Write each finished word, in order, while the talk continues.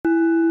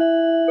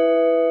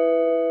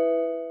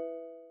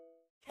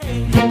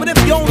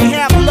if you only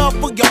have love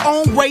for your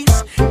own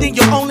race, then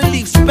you only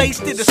leave space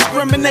to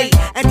discriminate.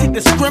 And to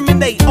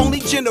discriminate only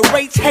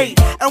generates hate.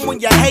 And when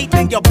you hate,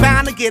 then you're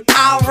bound to get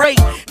irate.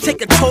 Take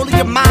control of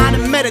your mind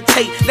and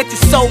meditate. Let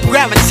your soul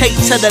gravitate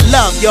to the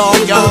love, y'all.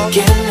 People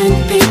killing,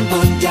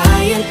 people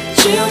dying,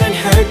 children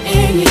hurt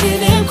and you hear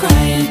them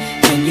crying.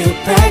 When you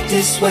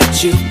practice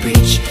what you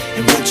preach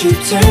and would you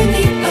turn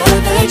the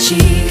other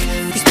cheek?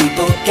 These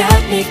people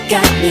got me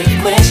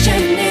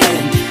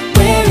questioning,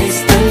 where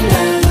is the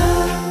love?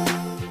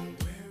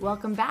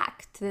 Welcome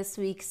back to this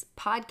week's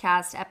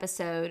podcast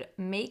episode,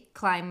 Make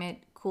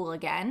Climate Cool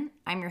Again.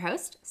 I'm your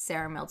host,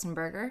 Sarah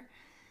Miltenberger.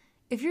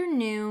 If you're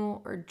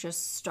new or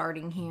just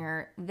starting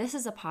here, this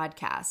is a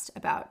podcast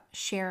about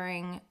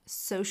sharing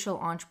social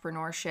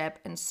entrepreneurship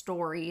and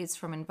stories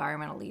from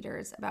environmental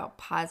leaders about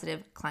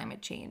positive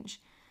climate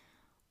change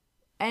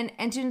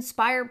and to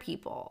inspire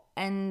people.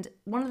 And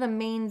one of the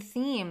main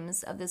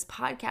themes of this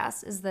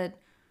podcast is that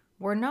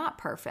we're not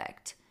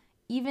perfect.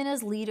 Even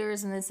as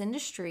leaders in this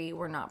industry,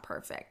 we're not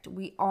perfect.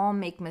 We all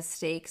make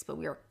mistakes, but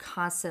we are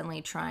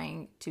constantly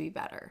trying to be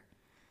better.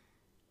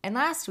 And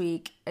last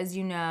week, as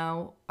you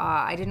know,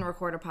 I didn't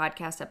record a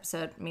podcast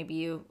episode. Maybe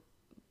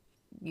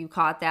you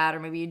caught that, or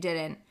maybe you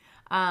didn't.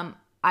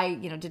 I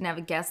didn't have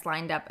a guest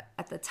lined up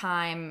at the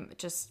time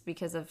just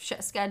because of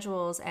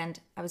schedules, and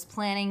I was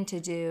planning to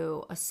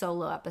do a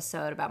solo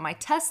episode about my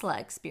Tesla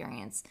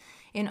experience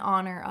in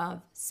honor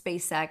of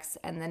SpaceX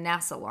and the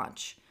NASA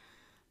launch.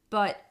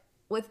 But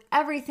with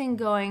everything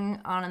going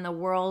on in the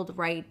world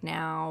right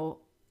now,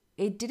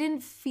 it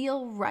didn't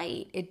feel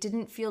right. It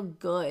didn't feel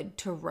good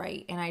to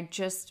write. And I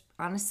just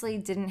honestly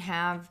didn't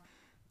have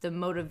the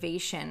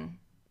motivation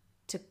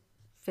to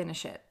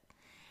finish it.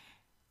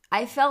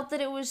 I felt that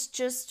it was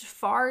just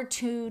far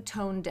too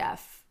tone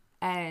deaf,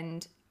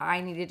 and I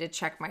needed to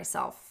check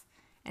myself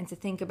and to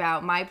think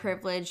about my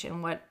privilege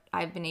and what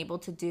I've been able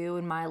to do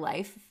in my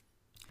life.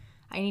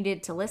 I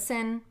needed to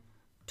listen,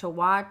 to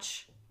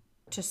watch,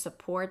 to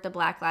support the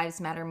Black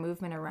Lives Matter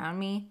movement around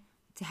me,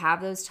 to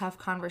have those tough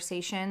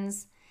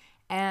conversations.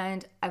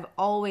 And I've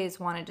always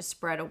wanted to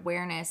spread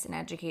awareness and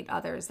educate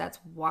others. That's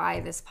why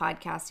this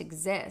podcast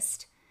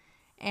exists.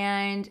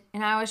 And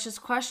I was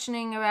just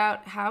questioning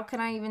about how can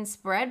I even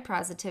spread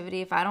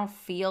positivity if I don't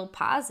feel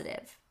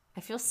positive?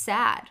 I feel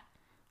sad.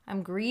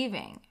 I'm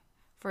grieving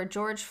for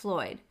George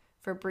Floyd,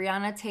 for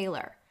Breonna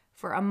Taylor,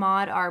 for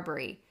Ahmaud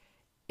Arbery.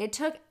 It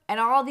took, and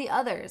all the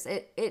others,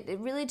 it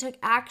really took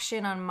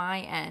action on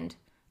my end,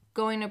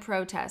 going to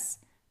protests,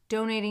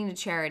 donating to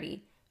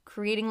charity,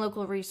 creating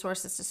local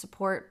resources to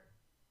support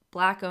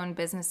Black-owned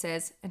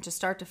businesses, and to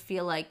start to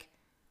feel like,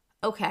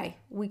 okay,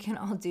 we can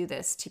all do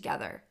this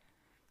together.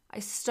 I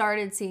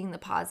started seeing the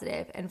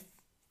positive and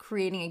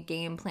creating a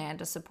game plan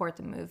to support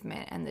the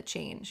movement and the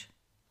change.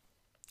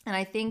 And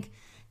I think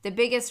the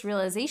biggest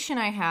realization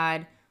I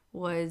had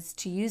was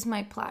to use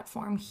my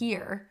platform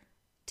here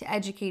to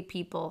educate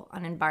people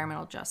on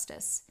environmental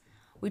justice.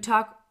 We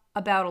talk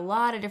about a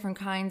lot of different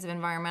kinds of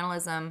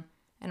environmentalism,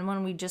 and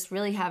one we just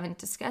really haven't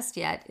discussed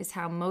yet is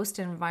how most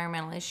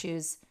environmental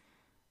issues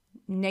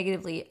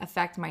negatively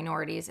affect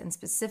minorities, and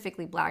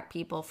specifically Black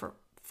people, for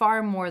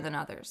far more than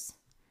others.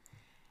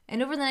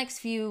 And over the next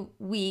few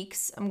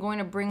weeks, I'm going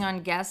to bring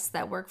on guests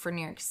that work for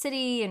New York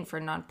City and for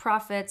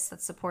nonprofits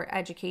that support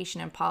education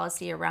and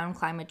policy around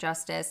climate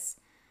justice.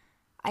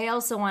 I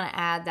also want to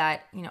add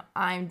that,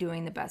 I'm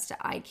doing the best that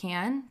I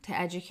can to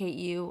educate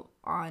you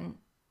on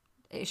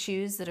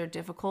issues that are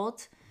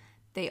difficult.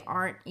 They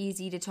aren't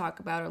easy to talk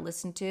about or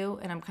listen to,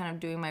 and I'm kind of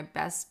doing my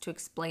best to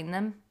explain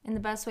them in the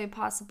best way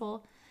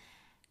possible.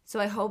 So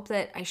I hope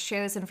that I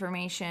share this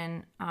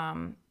information,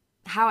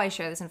 how I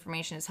share this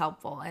information is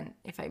helpful. And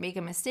if I make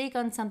a mistake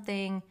on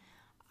something,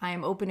 I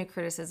am open to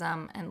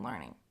criticism and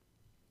learning.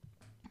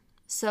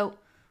 So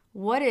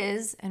what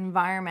is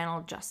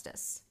environmental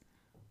justice?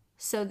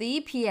 So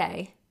the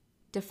EPA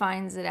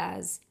defines it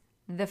as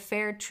the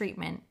fair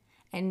treatment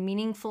and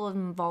meaningful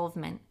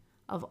involvement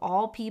of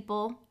all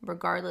people,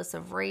 regardless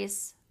of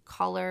race,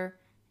 color,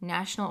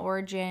 national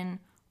origin,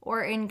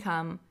 or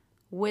income,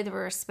 with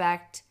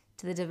respect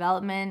to the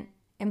development,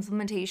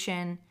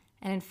 implementation,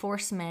 and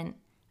enforcement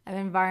of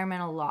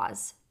environmental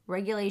laws,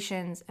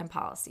 regulations, and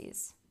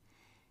policies.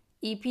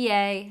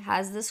 EPA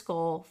has this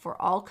goal for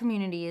all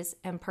communities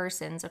and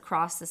persons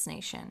across this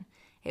nation.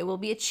 It will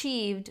be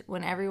achieved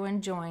when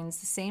everyone joins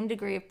the same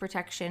degree of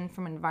protection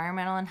from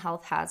environmental and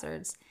health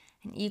hazards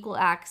and equal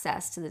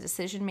access to the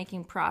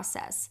decision-making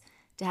process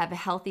to have a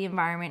healthy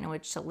environment in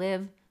which to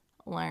live,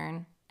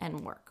 learn,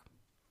 and work.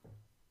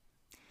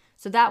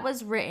 So that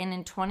was written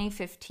in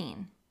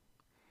 2015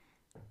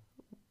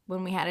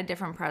 when we had a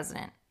different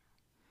president,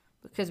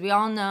 because we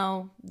all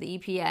know the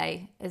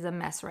EPA is a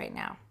mess right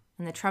now,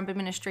 and the Trump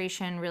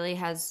administration really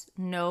has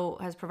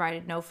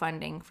provided no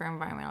funding for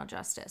environmental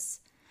justice.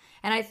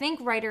 And I think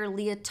writer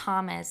Leah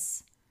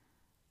Thomas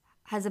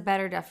has a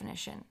better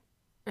definition,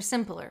 or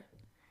simpler,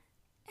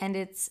 and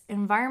it's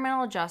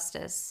environmental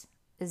justice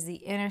is the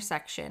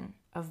intersection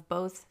of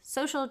both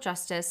social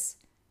justice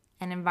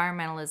and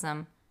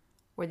environmentalism,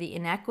 where the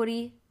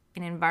inequity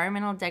in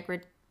environmental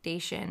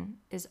accreditation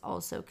is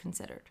also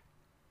considered.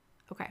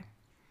 Okay.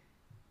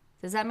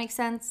 Does that make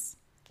sense?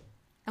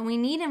 And we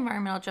need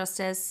environmental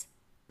justice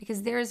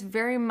because there is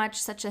very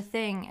much such a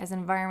thing as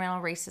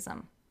environmental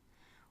racism,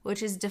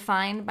 which is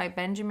defined by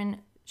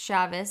Benjamin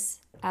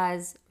Chavez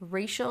as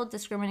racial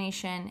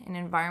discrimination in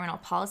environmental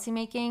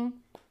policymaking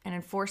and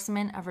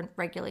enforcement of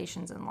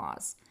regulations and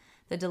laws,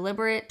 the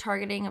deliberate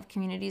targeting of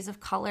communities of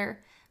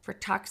color for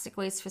toxic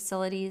waste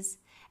facilities,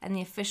 and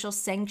the official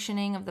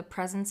sanctioning of the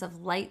presence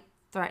of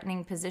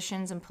life-threatening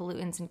positions and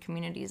pollutants in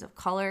communities of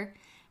color,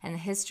 and the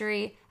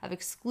history of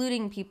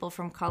excluding people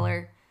of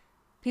color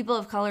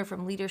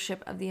from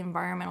leadership of the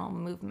environmental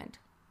movement.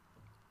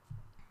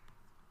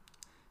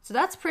 So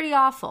that's pretty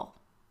awful.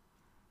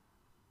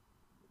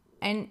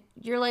 And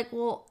you're like,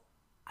 well,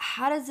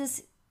 how does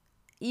this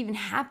even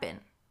happen?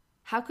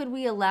 How could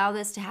we allow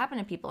this to happen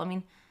to people? I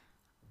mean,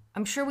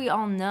 I'm sure we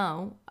all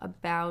know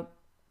about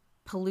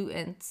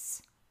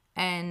pollutants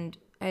and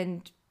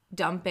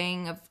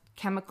dumping of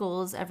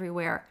chemicals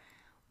everywhere.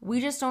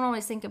 We just don't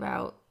always think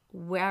about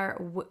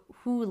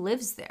who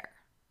lives there.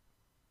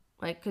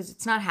 Like, because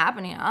it's not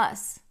happening to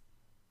us,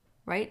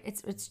 right?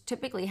 It's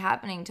typically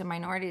happening to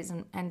minorities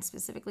and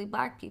specifically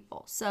Black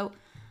people. So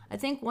I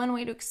think one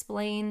way to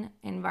explain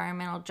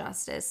environmental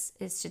justice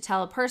is to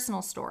tell a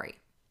personal story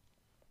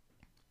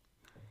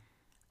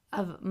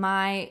of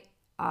my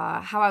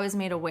how I was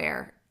made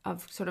aware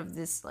of sort of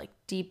this like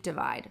deep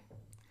divide.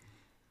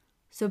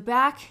 So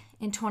back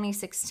in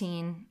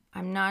 2016,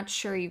 I'm not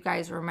sure you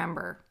guys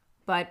remember,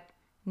 but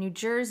New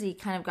Jersey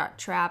kind of got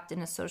trapped in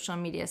a social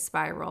media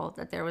spiral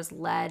that there was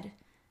lead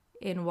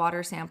in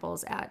water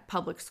samples at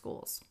public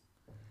schools.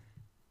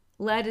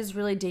 Lead is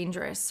really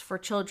dangerous for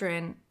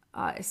children,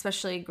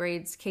 especially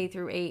grades K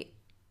through 8,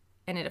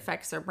 and it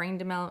affects their brain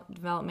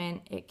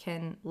development. It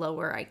can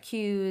lower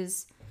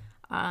IQs.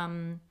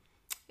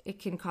 It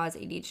can cause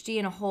ADHD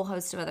and a whole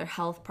host of other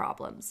health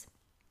problems.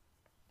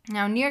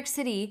 Now, New York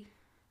City,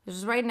 which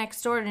is right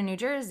next door to New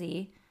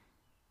Jersey,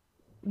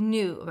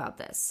 knew about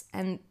this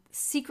and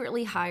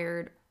secretly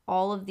hired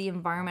all of the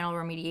environmental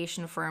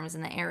remediation firms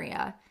in the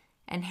area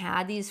and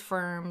had these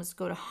firms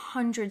go to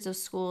hundreds of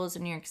schools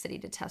in New York City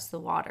to test the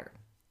water.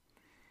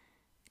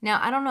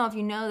 Now, I don't know if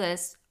you know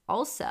this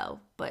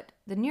also, but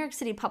the New York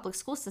City public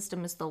school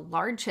system is the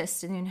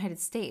largest in the United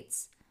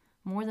States.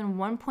 More than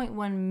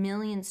 1.1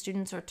 million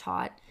students are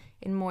taught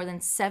in more than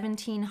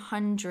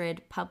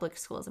 1,700 public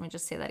schools. Let me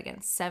just say that again,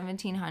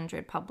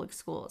 1,700 public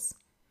schools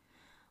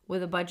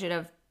with a budget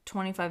of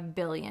 $25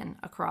 billion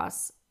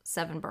across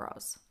 7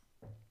 boroughs.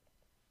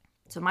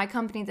 So my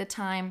company at the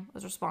time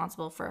was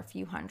responsible for a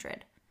few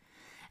hundred.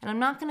 And I'm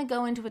not going to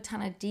go into a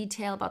ton of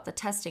detail about the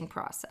testing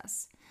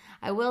process.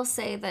 I will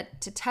say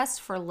that to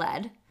test for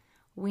lead,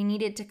 we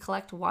needed to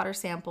collect water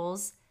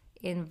samples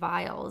in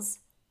vials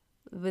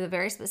with a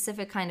very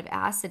specific kind of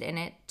acid in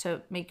it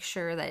to make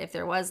sure that if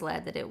there was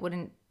lead, that it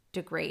wouldn't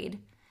degrade.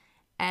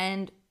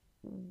 And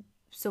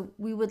so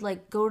we would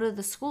like go to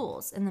the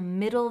schools in the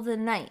middle of the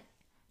night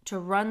to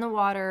run the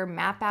water,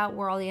 map out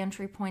where all the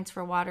entry points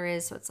for water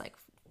is. So it's like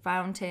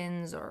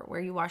fountains or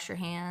where you wash your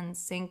hands,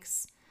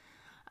 sinks.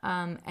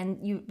 And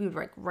we would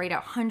like write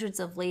out hundreds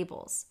of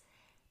labels.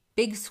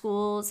 Big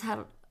schools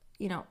had,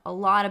 a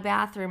lot of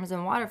bathrooms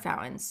and water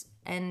fountains.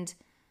 And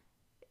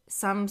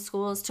some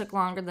schools took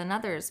longer than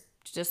others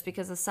just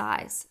because of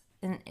size.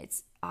 And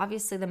it's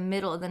obviously the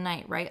middle of the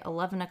night, right?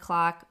 11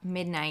 o'clock,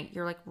 midnight.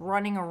 You're like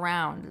running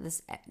around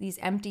these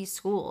empty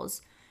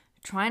schools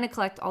trying to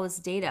collect all this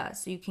data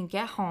so you can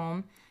get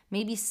home,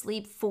 maybe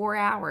sleep 4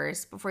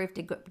 hours before you have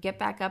to get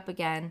back up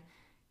again,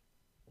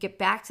 get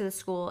back to the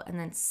school, and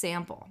then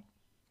sample.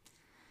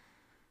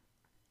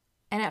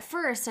 And at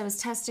first, I was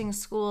testing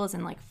schools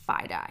in like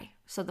FIDI.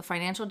 So the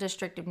financial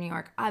district of New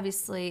York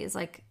obviously is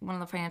like one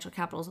of the financial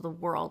capitals of the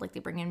world. Like they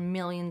bring in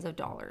millions of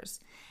dollars.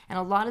 And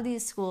a lot of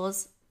these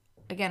schools,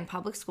 again,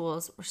 public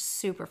schools, were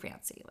super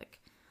fancy. Like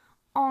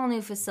all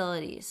new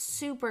facilities,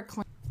 super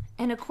clean.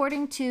 And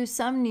according to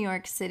some New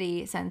York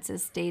City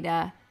census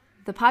data,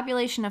 the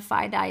population of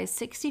FIDI is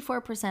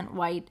 64%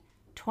 white,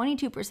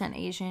 22%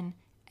 Asian,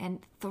 and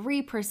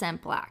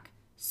 3% Black.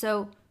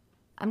 So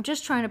I'm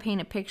just trying to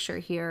paint a picture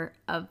here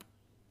of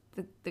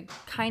the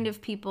kind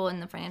of people in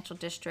the financial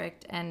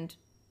district. And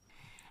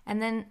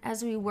then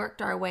as we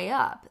worked our way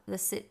up, the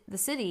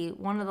city,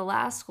 one of the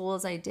last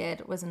schools I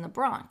did was in the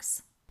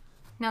Bronx.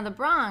 Now the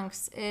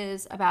Bronx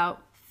is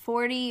about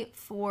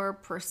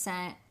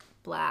 44%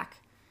 Black,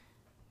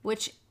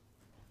 which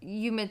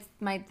you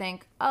might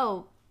think,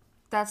 oh,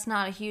 that's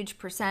not a huge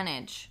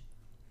percentage.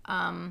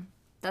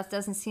 That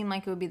doesn't seem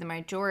like it would be the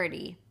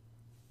majority.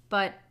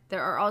 But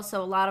there are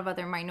also a lot of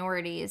other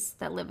minorities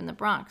that live in the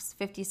Bronx.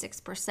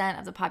 56%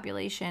 of the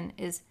population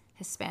is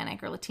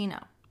Hispanic or Latino.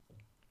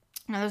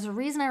 Now, there's a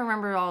reason I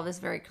remember all of this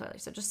very clearly,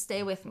 so just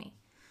stay with me.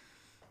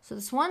 So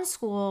this one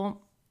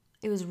school,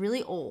 it was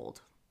really old.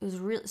 It was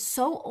really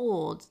so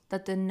old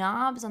that the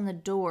knobs on the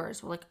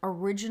doors were like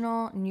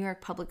original New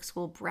York public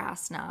school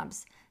brass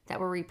knobs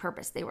that were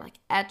repurposed. They were like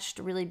etched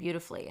really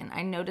beautifully, and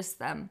I noticed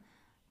them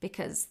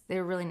because they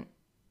were really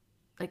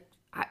like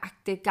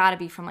they've got to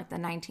be from like the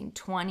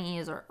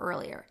 1920s or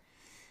earlier.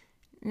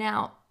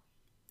 Now,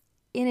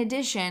 in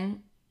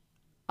addition,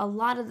 a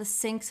lot of the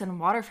sinks and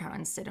water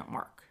fountains didn't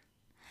work.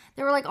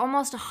 There were like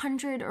almost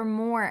 100 or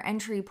more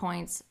entry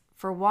points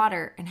for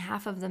water, and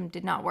half of them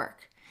did not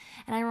work.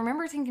 And I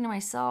remember thinking to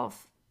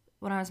myself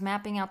when I was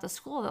mapping out the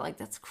school that, like,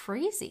 that's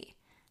crazy.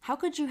 How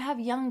could you have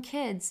young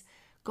kids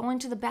go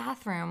into the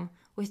bathroom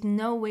with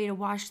no way to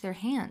wash their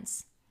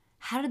hands?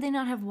 How did they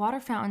not have water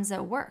fountains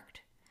that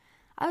worked?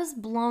 I was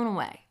blown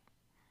away.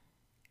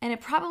 And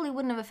it probably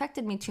wouldn't have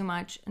affected me too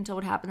much until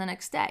what happened the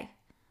next day.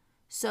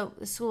 So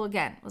the school,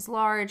 again, was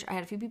large. I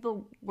had a few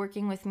people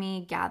working with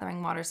me,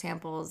 gathering water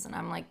samples, and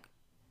I'm like,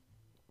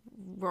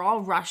 we're all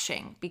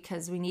rushing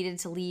because we needed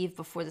to leave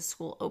before the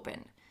school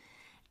opened.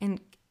 And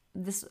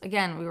this,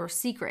 again, we were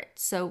secret.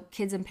 So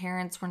kids and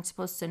parents weren't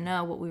supposed to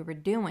know what we were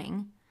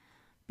doing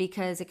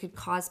because it could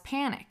cause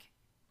panic.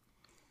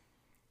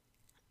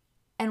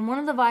 And one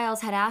of the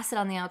vials had acid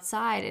on the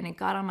outside, and it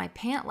got on my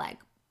pant leg.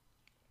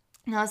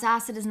 Now, this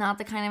acid is not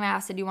the kind of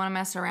acid you want to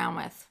mess around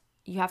with.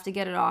 You have to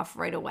get it off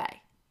right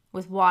away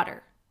with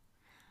water.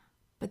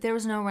 But there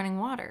was no running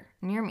water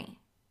near me.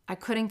 I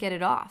couldn't get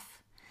it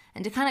off.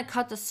 And to kind of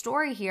cut the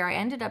story here, I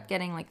ended up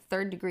getting like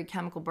 3rd-degree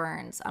chemical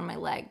burns on my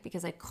leg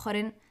because I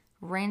couldn't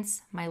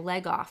rinse my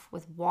leg off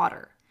with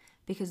water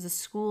because the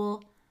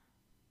school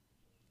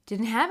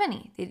didn't have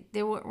any.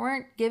 They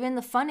weren't given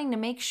the funding to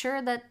make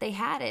sure that they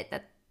had it,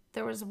 that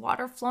there was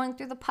water flowing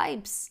through the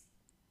pipes.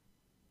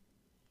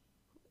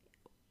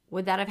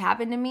 Would that have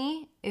happened to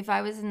me if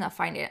I was in a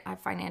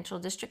financial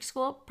district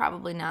school?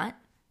 Probably not.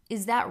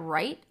 Is that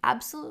right?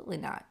 Absolutely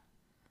not.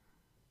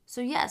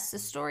 So yes, the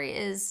story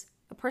is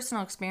a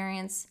personal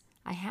experience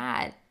I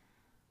had,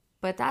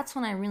 but that's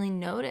when I really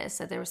noticed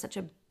that there was such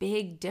a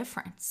big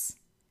difference.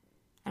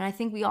 And I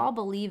think we all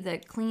believe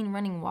that clean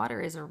running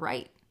water is a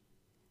right,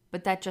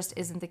 but that just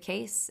isn't the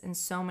case in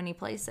so many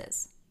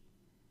places.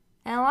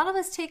 And a lot of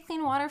us take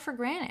clean water for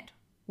granted.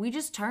 We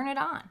just turn it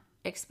on,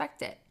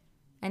 expect it.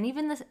 And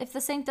even if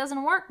the sink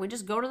doesn't work, we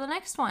just go to the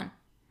next one.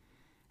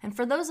 And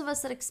for those of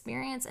us that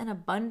experience an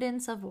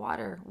abundance of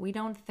water, we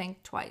don't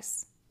think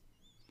twice.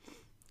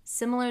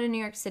 Similar to New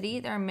York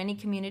City, there are many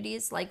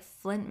communities like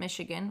Flint,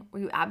 Michigan,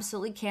 where you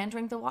absolutely can't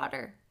drink the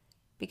water.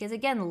 Because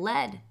again,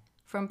 lead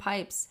from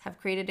pipes have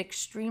created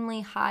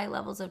extremely high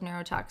levels of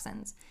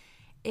neurotoxins.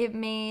 It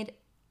made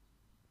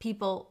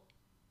people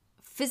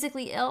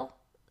physically ill,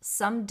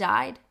 some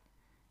died,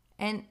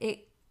 and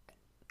it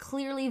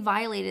clearly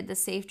violated the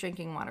Safe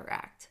Drinking Water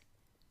Act.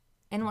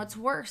 And what's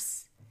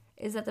worse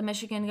is that the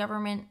Michigan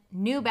government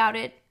knew about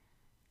it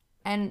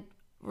and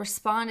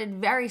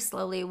responded very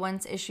slowly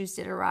once issues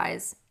did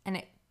arise, and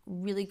it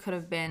really could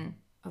have been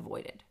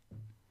avoided.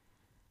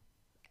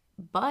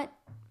 But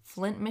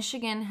Flint,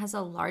 Michigan has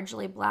a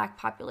largely Black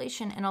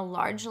population and a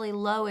largely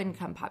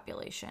low-income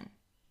population.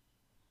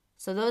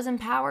 So those in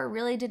power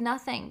really did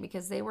nothing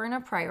because they weren't a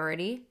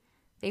priority.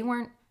 They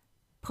weren't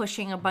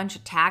pushing a bunch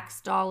of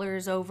tax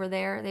dollars over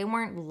there. They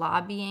weren't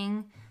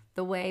lobbying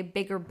the way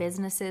bigger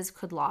businesses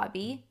could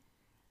lobby.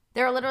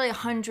 There are literally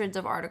hundreds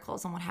of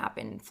articles on what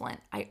happened in Flint.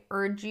 I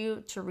urge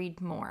you to read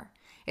more.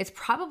 It's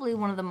probably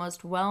one of the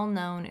most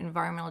well-known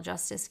environmental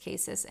justice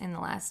cases in the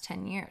last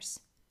 10 years.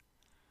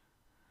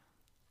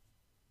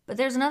 But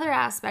there's another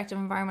aspect of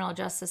environmental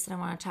justice that I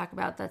want to talk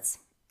about that's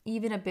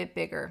even a bit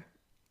bigger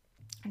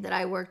that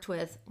I worked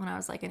with when I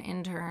was like an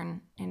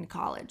intern in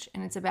college,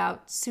 and it's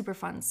about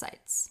Superfund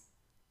sites.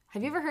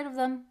 Have you ever heard of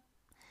them?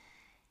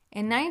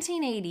 In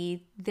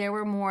 1980, there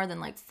were more than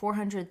like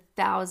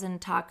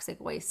 400,000 toxic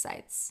waste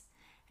sites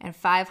and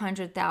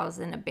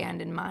 500,000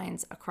 abandoned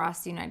mines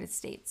across the United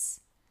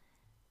States.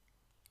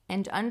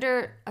 And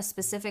under a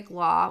specific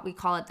law, we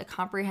call it the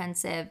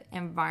Comprehensive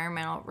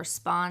Environmental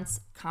Response,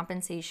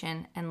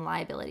 Compensation, and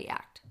Liability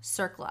Act,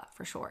 CERCLA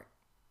for short.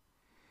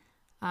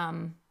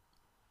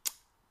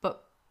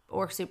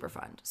 Or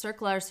Superfund,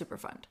 CERCLA or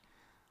Superfund.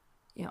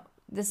 You know,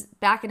 this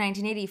back in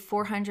 1980,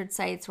 400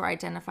 sites were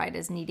identified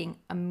as needing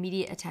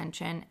immediate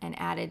attention and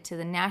added to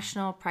the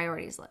national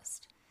priorities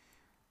list.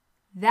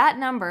 That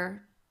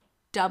number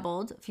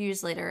doubled a few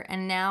years later,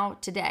 and now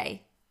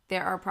today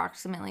there are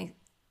approximately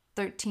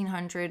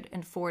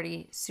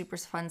 1,340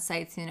 Superfund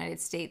sites in the United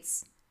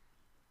States.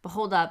 But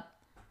hold up,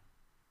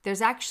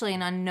 there's actually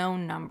an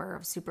unknown number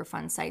of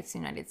Superfund sites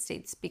in the United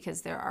States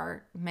because there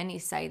are many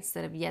sites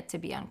that have yet to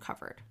be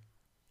uncovered.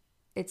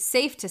 It's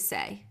safe to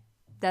say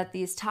that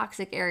these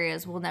toxic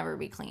areas will never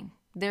be clean.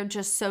 They're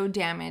just so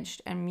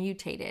damaged and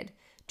mutated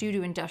due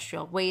to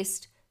industrial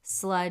waste,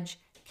 sludge,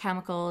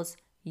 chemicals,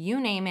 you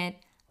name it,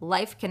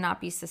 life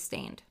cannot be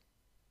sustained.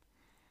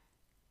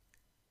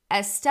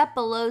 A step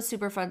below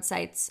Superfund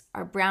sites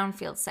are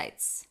brownfield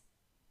sites.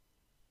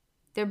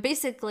 They're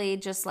basically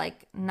just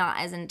like not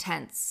as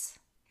intense.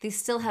 They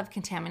still have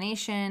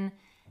contamination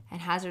and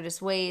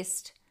hazardous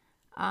waste,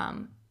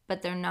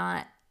 but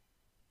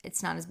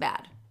it's not as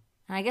bad.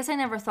 And I guess I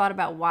never thought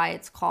about why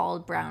it's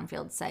called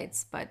brownfield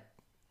sites, but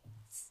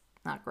it's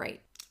not great.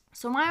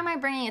 So why am I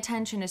bringing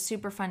attention to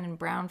Superfund and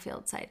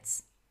brownfield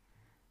sites?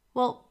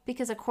 Well,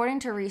 because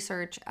according to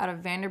research out of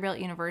Vanderbilt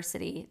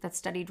University that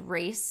studied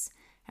race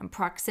and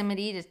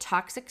proximity to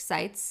toxic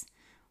sites,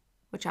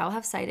 which I'll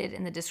have cited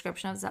in the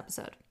description of this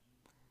episode,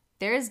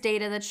 there is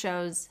data that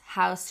shows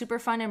how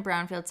Superfund and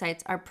brownfield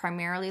sites are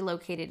primarily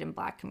located in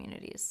Black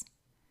communities.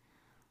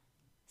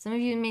 Some of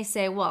you may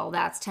say, well,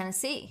 that's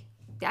Tennessee.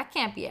 That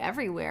can't be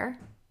everywhere.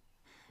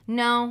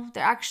 No,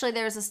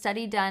 there's a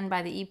study done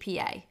by the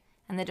EPA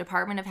and the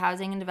Department of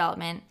Housing and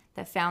Development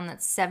that found that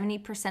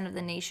 70% of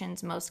the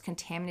nation's most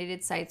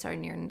contaminated sites are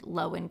near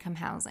low-income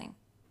housing.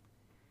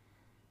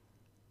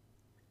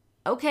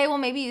 Okay, well,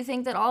 maybe you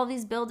think that all of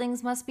these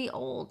buildings must be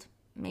old.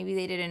 Maybe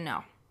they didn't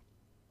know.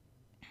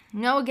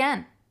 No,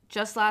 again,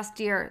 just last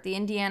year, the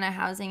Indiana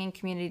Housing and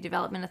Community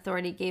Development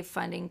Authority gave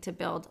funding to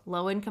build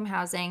low-income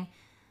housing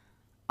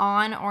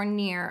on or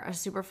near a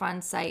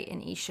Superfund site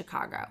in East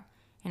Chicago.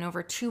 And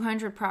over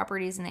 200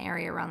 properties in the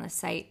area around the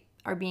site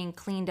are being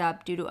cleaned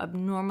up due to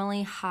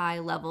abnormally high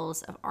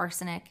levels of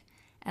arsenic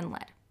and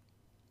lead.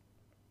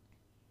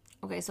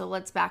 Okay, so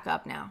let's back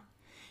up now.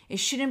 It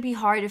shouldn't be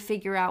hard to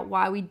figure out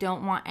why we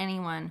don't want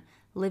anyone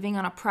living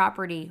on a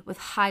property with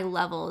high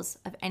levels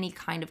of any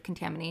kind of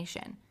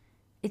contamination.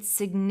 It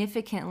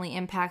significantly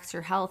impacts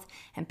your health,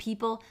 and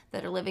people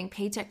that are living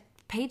paycheck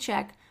to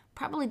paycheck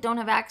probably don't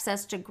have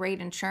access to great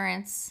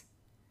insurance.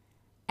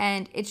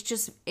 And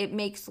it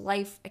makes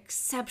life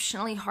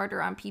exceptionally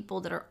harder on people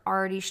that are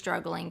already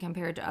struggling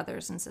compared to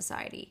others in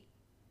society.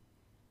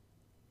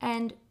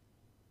 And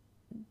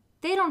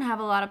they don't have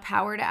a lot of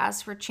power to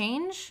ask for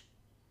change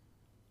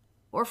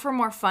or for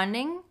more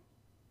funding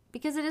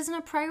because it isn't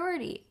a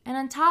priority. And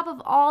on top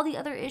of all the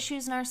other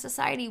issues in our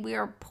society, we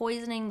are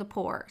poisoning the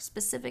poor,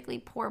 specifically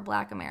poor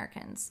Black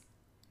Americans.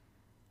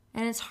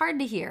 And it's hard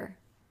to hear,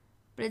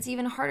 but it's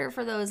even harder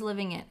for those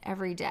living it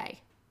every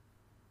day.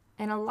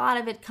 And a lot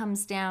of it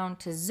comes down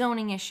to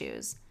zoning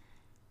issues.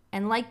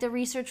 And like the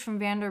research from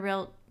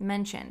Vanderbilt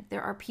mentioned,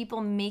 there are people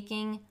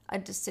making a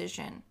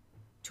decision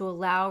to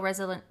allow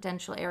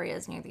residential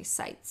areas near these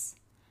sites.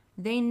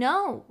 They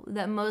know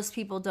that most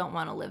people don't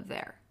want to live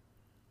there,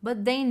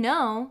 but they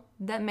know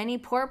that many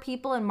poor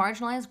people and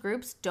marginalized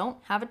groups don't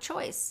have a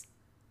choice,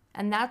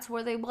 and that's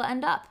where they will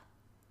end up.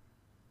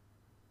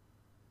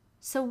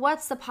 So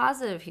what's the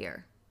positive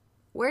here?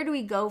 Where do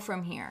we go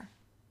from here?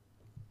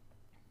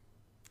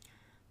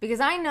 Because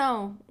I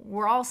know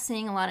we're all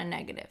seeing a lot of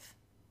negative.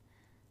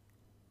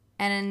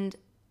 And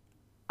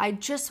I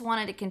just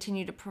wanted to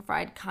continue to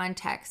provide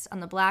context on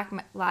the Black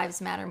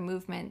Lives Matter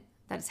movement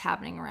that is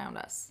happening around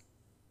us.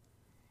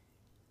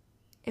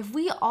 If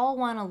we all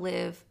want to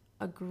live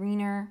a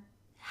greener,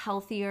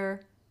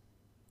 healthier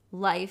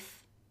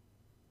life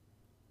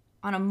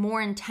on a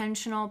more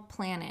intentional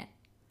planet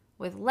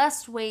with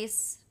less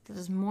waste that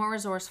is more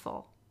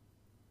resourceful,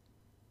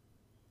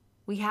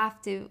 we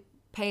have to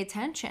pay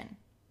attention.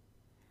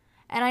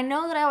 And I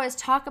know that I always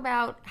talk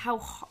about how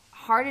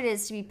hard it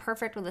is to be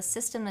perfect with a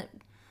system that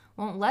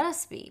won't let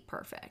us be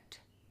perfect.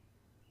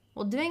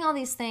 Well, doing all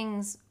these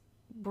things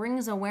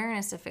brings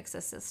awareness to fix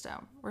the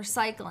system.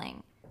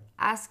 Recycling,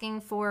 asking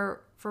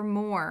for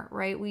more,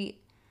 right?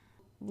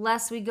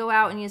 Less we go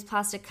out and use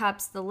plastic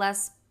cups, the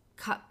less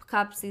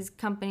cups these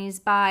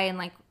companies buy, and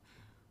like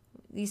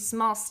these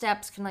small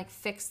steps can like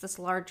fix this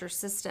larger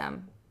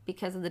system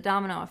because of the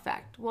domino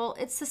effect. Well,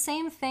 it's the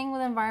same thing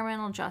with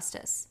environmental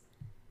justice.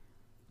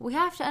 We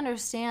have to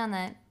understand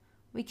that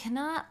we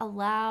cannot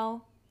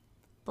allow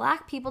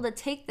Black people to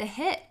take the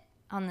hit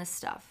on this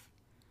stuff.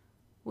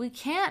 We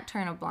can't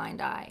turn a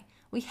blind eye.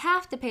 We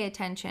have to pay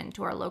attention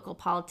to our local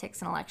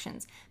politics and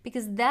elections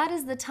because that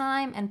is the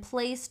time and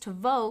place to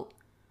vote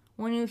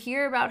when you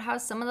hear about how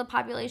some of the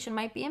population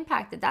might be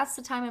impacted. That's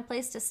the time and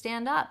place to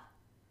stand up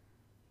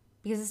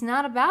because it's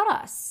not about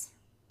us.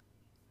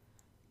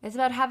 It's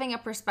about having a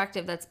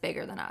perspective that's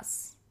bigger than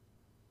us.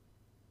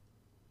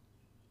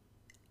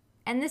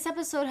 And this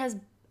episode has,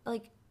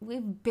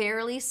 we've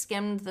barely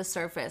skimmed the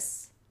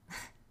surface.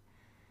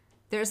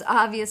 There's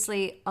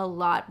obviously a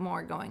lot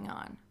more going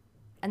on.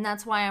 And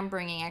that's why I'm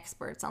bringing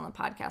experts on the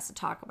podcast to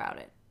talk about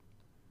it.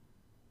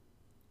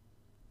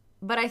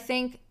 But I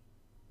think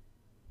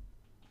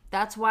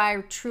that's why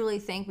I truly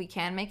think we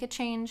can make a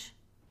change.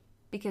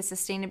 Because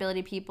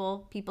sustainability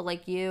people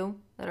like you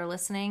that are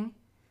listening,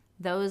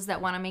 those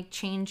that want to make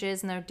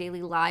changes in their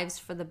daily lives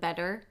for the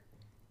better,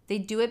 they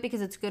do it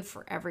because it's good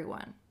for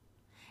everyone.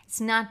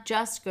 It's not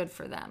just good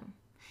for them.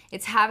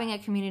 It's having a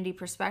community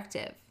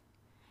perspective.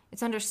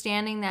 It's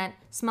understanding that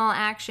small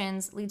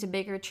actions lead to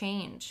bigger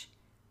change.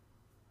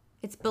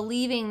 It's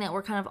believing that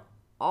we're kind of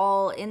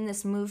all in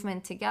this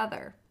movement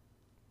together.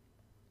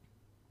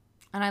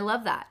 And I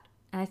love that.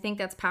 And I think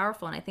that's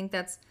powerful. And I think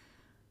that's,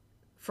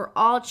 for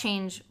all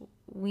change,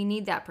 we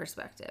need that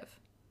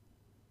perspective.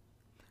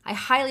 I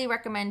highly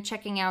recommend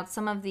checking out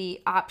some of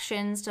the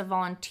options to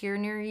volunteer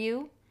near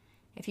you.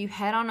 If you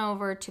head on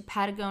over to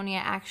Patagonia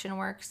Action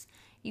Works,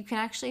 you can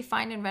actually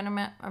find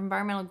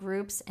environmental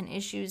groups and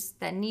issues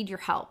that need your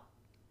help.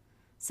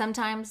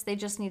 Sometimes they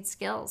just need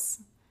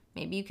skills.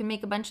 Maybe you can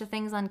make a bunch of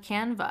things on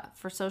Canva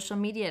for social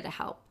media to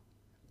help.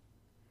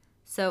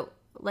 So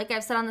Like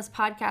I've said on this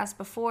podcast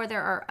before,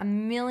 there are a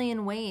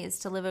million ways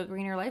to live a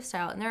greener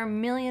lifestyle, and there are a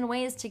million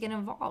ways to get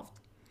involved.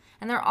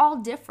 And they're all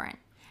different,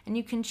 and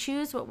you can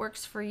choose what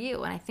works for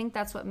you, and I think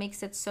that's what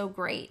makes it so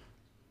great.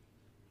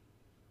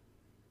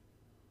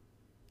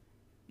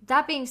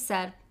 That being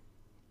said,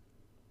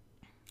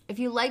 if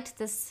you liked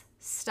this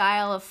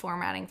style of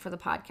formatting for the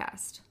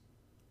podcast,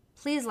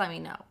 please let me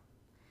know.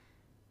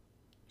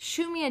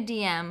 Shoot me a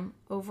DM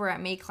over at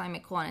Make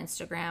Climate Cool on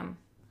Instagram.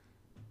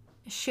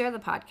 Share the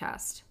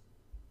podcast.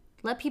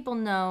 Let people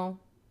know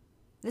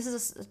this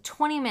is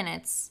 20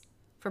 minutes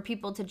for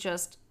people to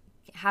just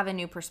have a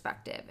new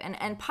perspective.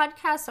 And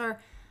podcasts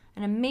are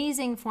an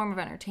amazing form of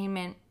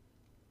entertainment,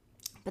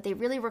 but they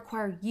really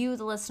require you,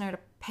 the listener, to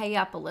pay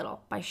up a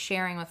little by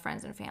sharing with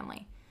friends and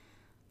family.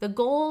 The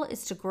goal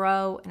is to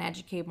grow and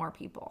educate more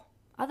people.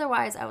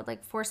 Otherwise, I would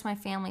force my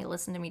family to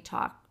listen to me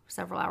talk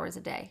several hours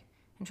a day.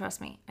 And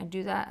trust me, I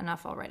do that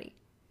enough already.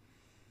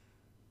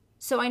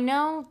 So I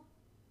know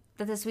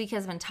that this week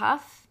has been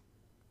tough.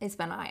 It's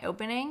been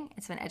eye-opening.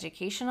 It's been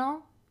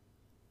educational.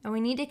 And we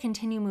need to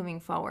continue moving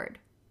forward.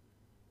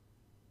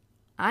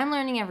 I'm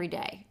learning every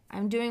day.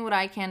 I'm doing what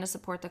I can to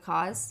support the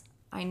cause.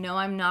 I know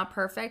I'm not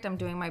perfect. I'm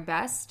doing my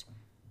best.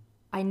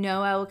 I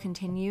know I will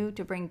continue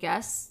to bring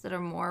guests that are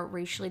more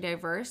racially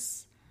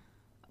diverse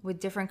with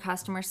different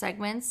customer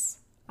segments.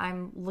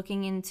 I'm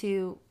looking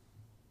into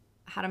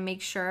how to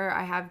make sure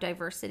I have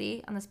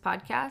diversity on this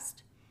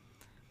podcast,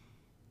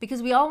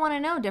 because we all want to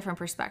know different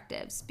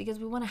perspectives, because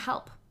we want to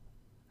help.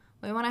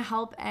 We want to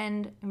help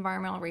end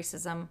environmental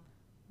racism.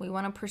 We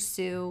want to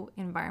pursue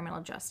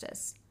environmental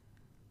justice,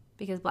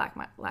 because Black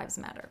Lives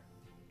Matter.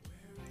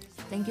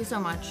 Thank you so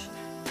much.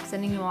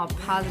 Sending you all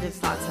positive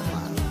thoughts and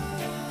love.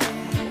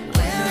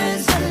 Where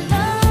is the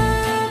love?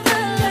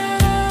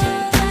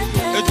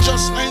 It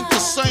just ain't the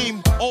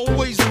same,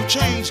 always new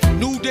change.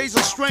 New days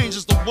are strange,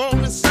 is the world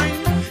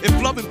insane? If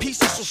love and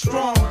peace is so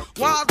strong,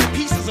 why are the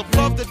pieces of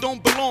love that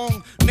don't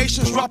belong?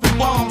 Nations dropping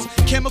bombs,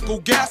 chemical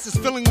gases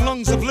filling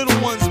lungs of little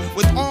ones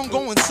with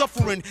ongoing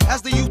suffering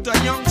as the youth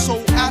are young.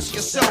 So ask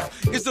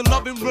yourself, is the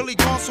loving really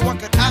gone? So I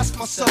could ask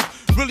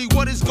myself, really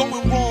what is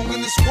going wrong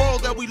in this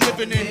world that we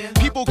living in?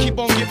 People keep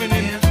on giving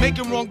in,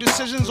 making wrong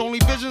decisions, only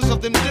visions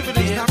of them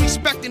dividends, not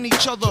respecting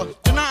each other,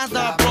 denying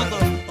thy brother.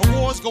 A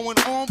war's going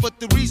on, but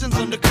the reason's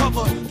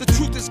undercover. The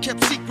truth is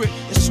kept secret,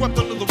 it's swept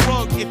under the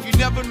rug. If you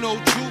never know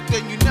truth,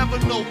 then you never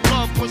know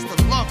love. Where's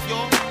the love,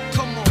 y'all?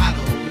 Come on. I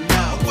don't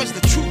know. Where's the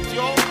truth,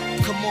 y'all?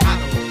 Come on. I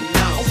don't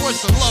know.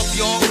 Where's the love,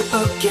 y'all?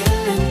 People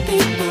killing,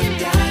 people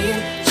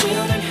dying,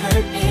 children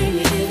hurt and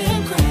you hear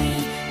them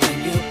crying. When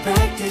you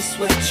practice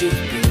what you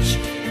preach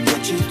and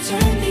what you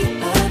turn the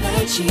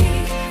other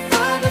cheek.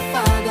 Father,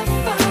 Father,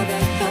 Father,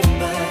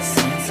 help us.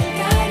 Send some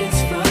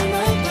guidance from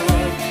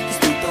above. These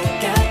people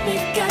got me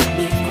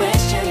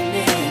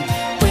questioning.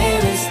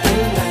 Where is the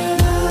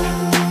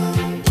love?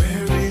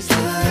 Where is the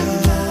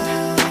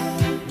love?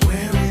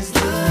 Where is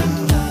the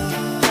love?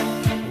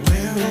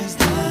 Where is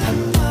the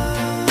love?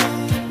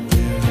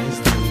 Where is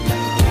the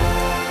love?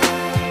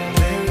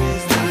 Where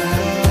is the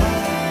love?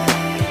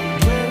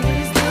 Where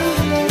is the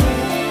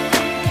love?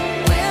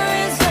 Where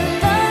is the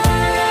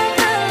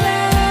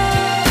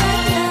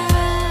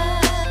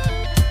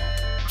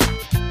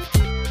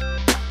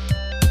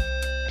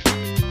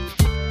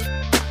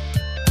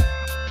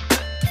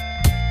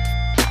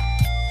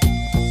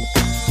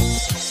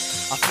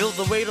I feel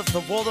the weight of the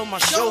world on my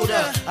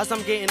shoulder. As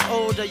I'm getting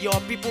older, your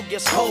people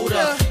get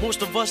colder.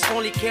 Most of us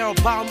only care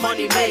about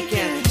money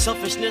making.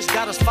 Selfishness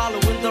got us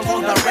following the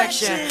wrong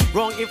direction.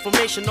 Wrong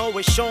information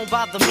always shown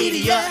by the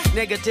media.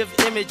 Negative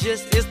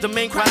images is the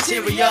main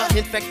criteria.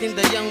 Infecting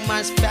the young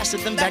minds faster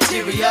than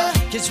bacteria.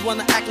 Kids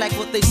wanna act like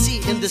what they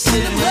see in the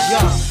cinemas,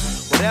 yeah.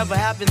 Whatever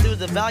happened to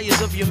the values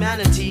of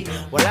humanity?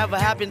 Whatever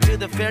happened to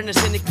the fairness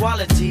and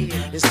equality?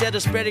 Instead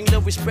of spreading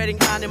love, we're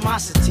spreading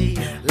animosity.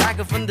 Lack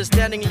of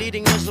understanding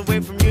leading us away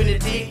from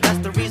unity. That's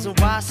the reason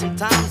why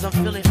sometimes I'm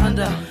feeling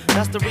under.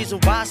 That's the reason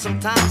why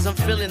sometimes I'm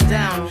feeling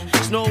down.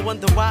 It's no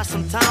wonder why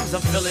sometimes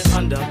I'm feeling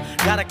under.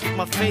 Gotta keep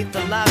my faith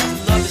alive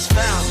till love is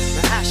found.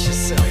 Now ask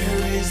yourself,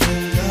 Where is the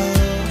love?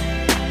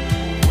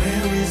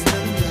 Where is the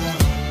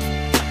love?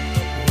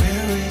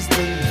 Where is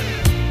the love?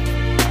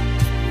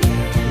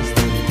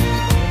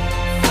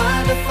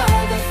 Father,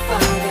 Father,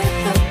 Father,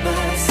 help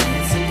us.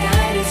 Send some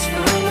guidance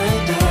from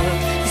above.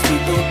 These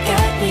people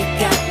got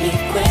me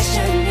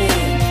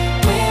questioning.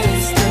 Where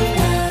is the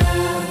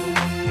love?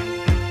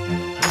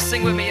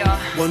 sing with me, y'all.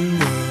 One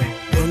world,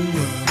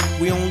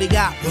 we only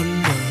got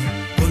one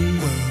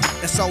world,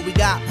 that's all we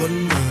got.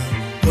 One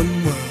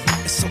world,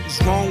 and something's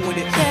wrong with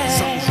it,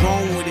 something's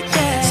wrong with it,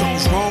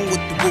 something's wrong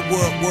with the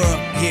world,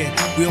 yeah.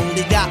 We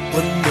only got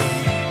one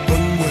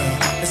world,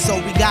 that's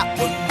all we got.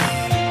 One